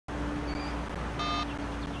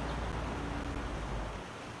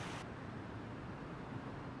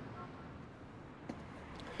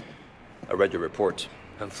I read your report.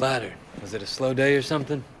 I'm flattered. Was it a slow day or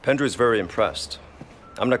something? Pendrew's very impressed.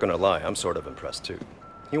 I'm not gonna lie, I'm sort of impressed too.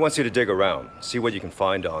 He wants you to dig around, see what you can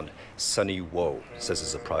find on Sunny Woe. Says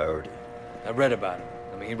it's a priority. I read about him.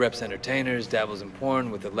 I mean, he reps entertainers, dabbles in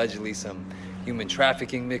porn with allegedly some human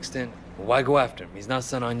trafficking mixed in. Well, why go after him? He's not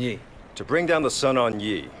Sun On Yee. To bring down the Sun On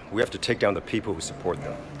Yee, we have to take down the people who support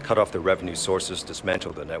them, cut off their revenue sources,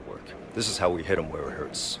 dismantle the network. This is how we hit them where it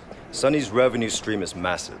hurts. Sunny's revenue stream is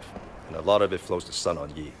massive, and a lot of it flows to Sun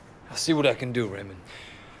On Yee. I'll see what I can do, Raymond.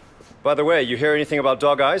 By the way, you hear anything about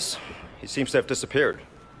Dog Eyes? He seems to have disappeared.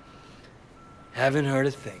 Haven't heard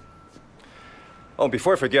a thing. Oh,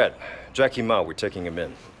 before I forget, Jackie Ma, we're taking him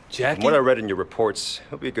in. Jackie? From what I read in your reports,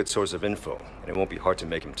 he'll be a good source of info, and it won't be hard to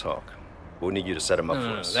make him talk. We'll need you to set him up for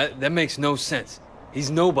us. That makes no sense. He's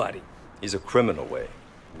nobody. He's a criminal, Wei.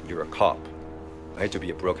 You're a cop. I hate to be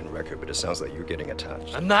a broken record, but it sounds like you're getting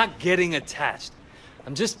attached. I'm not getting attached.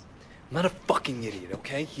 I'm not a fucking idiot,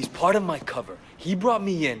 okay? He's part of my cover. He brought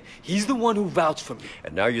me in. He's the one who vouched for me.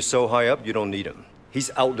 And now you're so high up, you don't need him. He's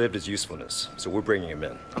outlived his usefulness, so we're bringing him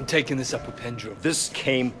in. I'm taking this up with Pendrew. This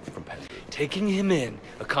came from Pendrew. Taking him in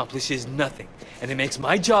accomplishes nothing, and it makes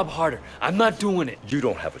my job harder. I'm not doing it. You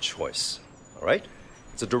don't have a choice, all right?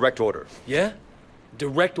 It's a direct order. Yeah?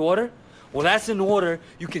 Direct order? Well, that's an order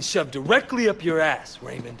you can shove directly up your ass,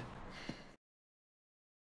 Raymond.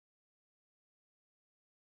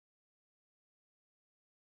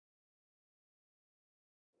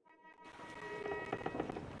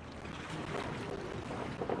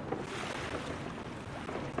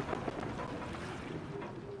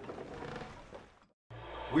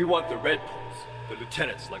 We want the Red Poles, the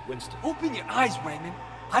lieutenants like Winston. Open your eyes, Raymond.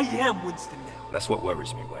 I am Winston now. That's what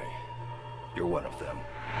worries me, Wei. You're one of them.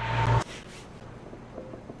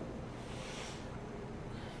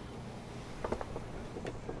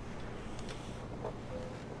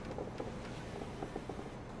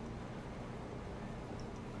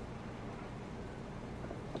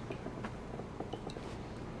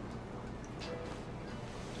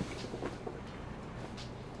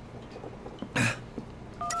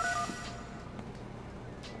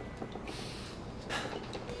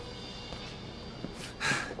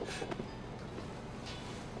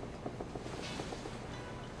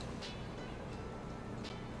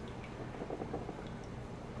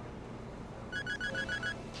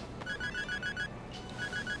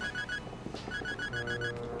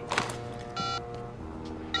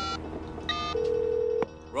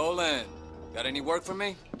 Roland, got any work for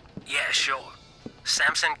me? Yeah, sure.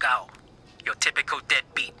 Samson Gao, your typical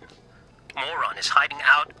deadbeat. Moron is hiding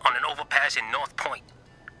out on an overpass in North Point.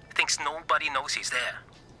 Thinks nobody knows he's there.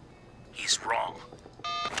 He's wrong.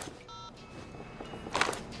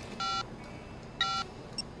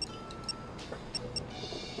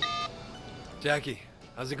 Jackie,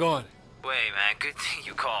 how's it going? Wait, man, good thing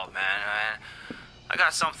you called, man. I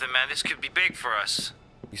got something, man. This could be big for us.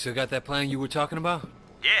 You still got that plan you were talking about?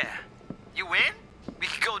 Yeah. You in? We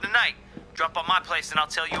can go tonight. Drop by my place and I'll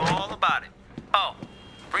tell you all about it. Oh,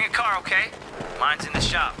 bring a car, okay? Mine's in the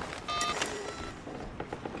shop.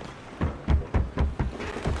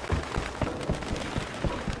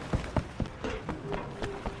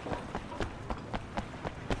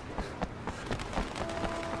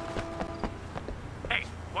 Hey,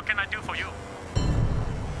 what can I do for you?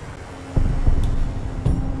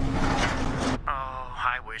 Oh,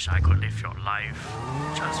 I wish I could live your life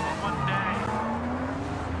just for one day.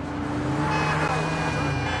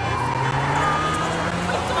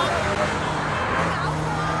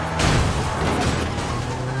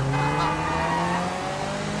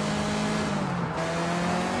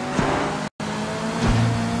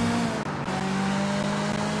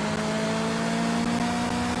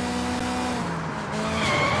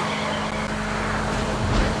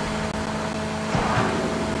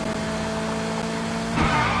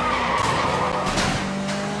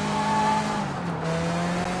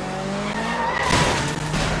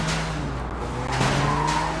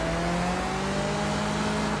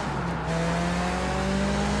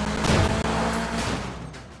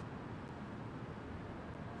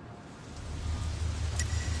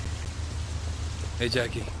 Hey,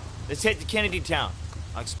 Jackie. Let's head to Kennedy Town.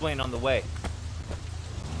 I'll explain on the way.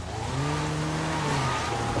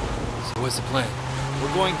 So what's the plan?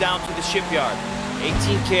 We're going down to the shipyard.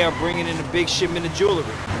 18K are bringing in a big shipment of jewelry.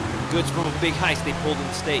 Goods from a big heist they pulled in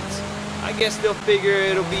the States. I guess they'll figure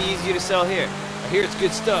it'll be easier to sell here. I hear it's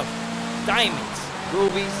good stuff. Diamonds,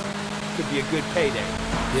 rubies. Could be a good payday.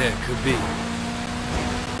 Yeah, it could be.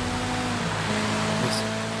 Listen,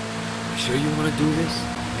 you sure you want to do this?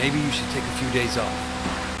 Maybe you should take a few days off.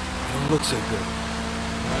 You don't look so good.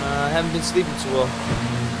 I haven't been sleeping too well.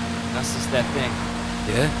 Not since that thing.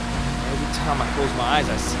 Yeah? Every time I close my eyes,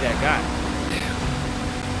 I see that guy. Damn.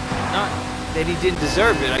 Not that he didn't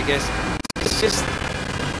deserve it, I guess. It's just...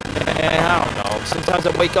 I don't know. Sometimes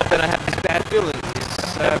I wake up and I have these bad feelings.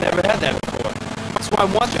 I've never had that before. That's why I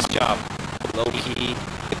want this job. Low-key,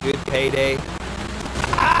 a good payday.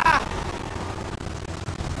 Ah!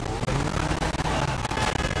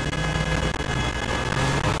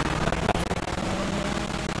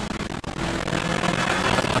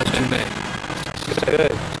 How's you, man?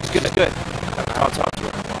 Good. It's good. I'll talk to you.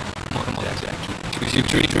 Come on, Jackie. Choose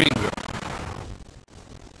your dream, girl.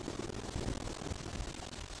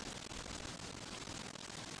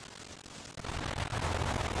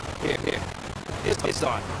 Here. It's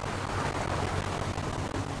on.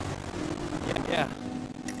 Yeah.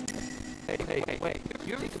 Hey, wait.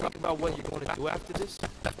 You ever think about what you're going to do after this?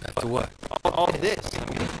 After what? All this. I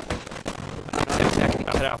mean, not exactly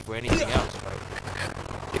cut out for anything else, right?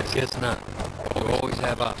 I guess not. You always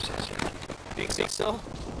have options. Think so?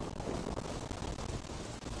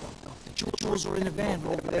 The jewels are in the van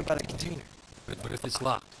over there by the container. But if it's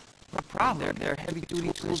locked? No problem. They're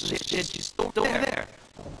heavy-duty tools and shit. Just over there.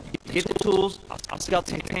 You get the tools, I'll scout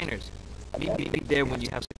the containers. Meet me there when you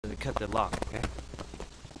have something to cut the lock, okay?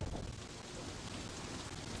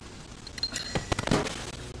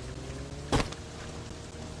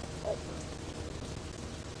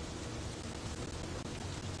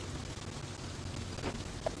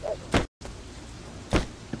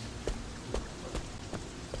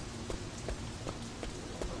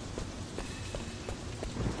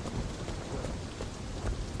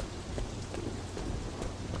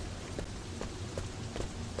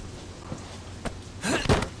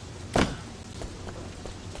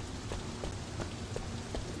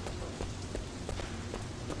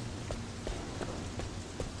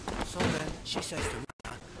 So then she says to me,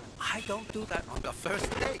 I don't do that on the first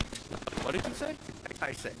date. What did you say?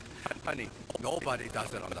 I said, honey, nobody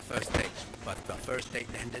does it on the first date. But the first date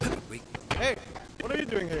ended in a week. Hey, what are you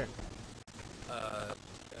doing here?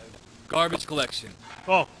 Garbage collection.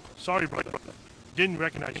 Oh, sorry, brother. Didn't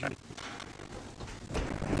recognize you.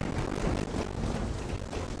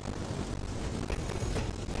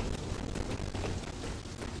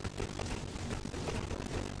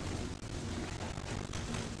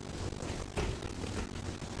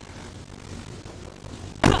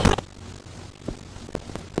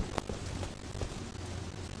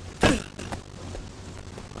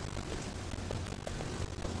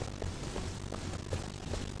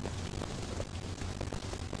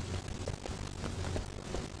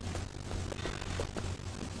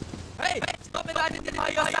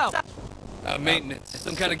 Maintenance.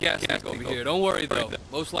 Some kind of gas leak over here. Don't worry, though.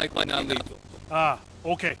 Most likely not lethal. Ah,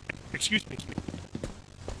 okay. Excuse me.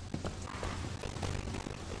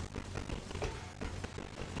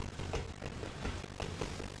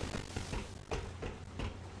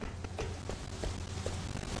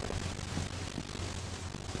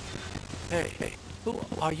 Hey, who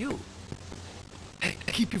are you? Hey,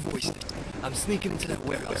 keep your voice down. I'm sneaking into that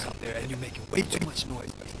warehouse out there, and you're making way too much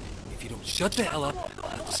noise. If you don't shut the hell up, I'll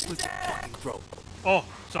have to slit your fucking throat. Oh,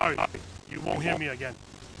 sorry. You won't hear me again.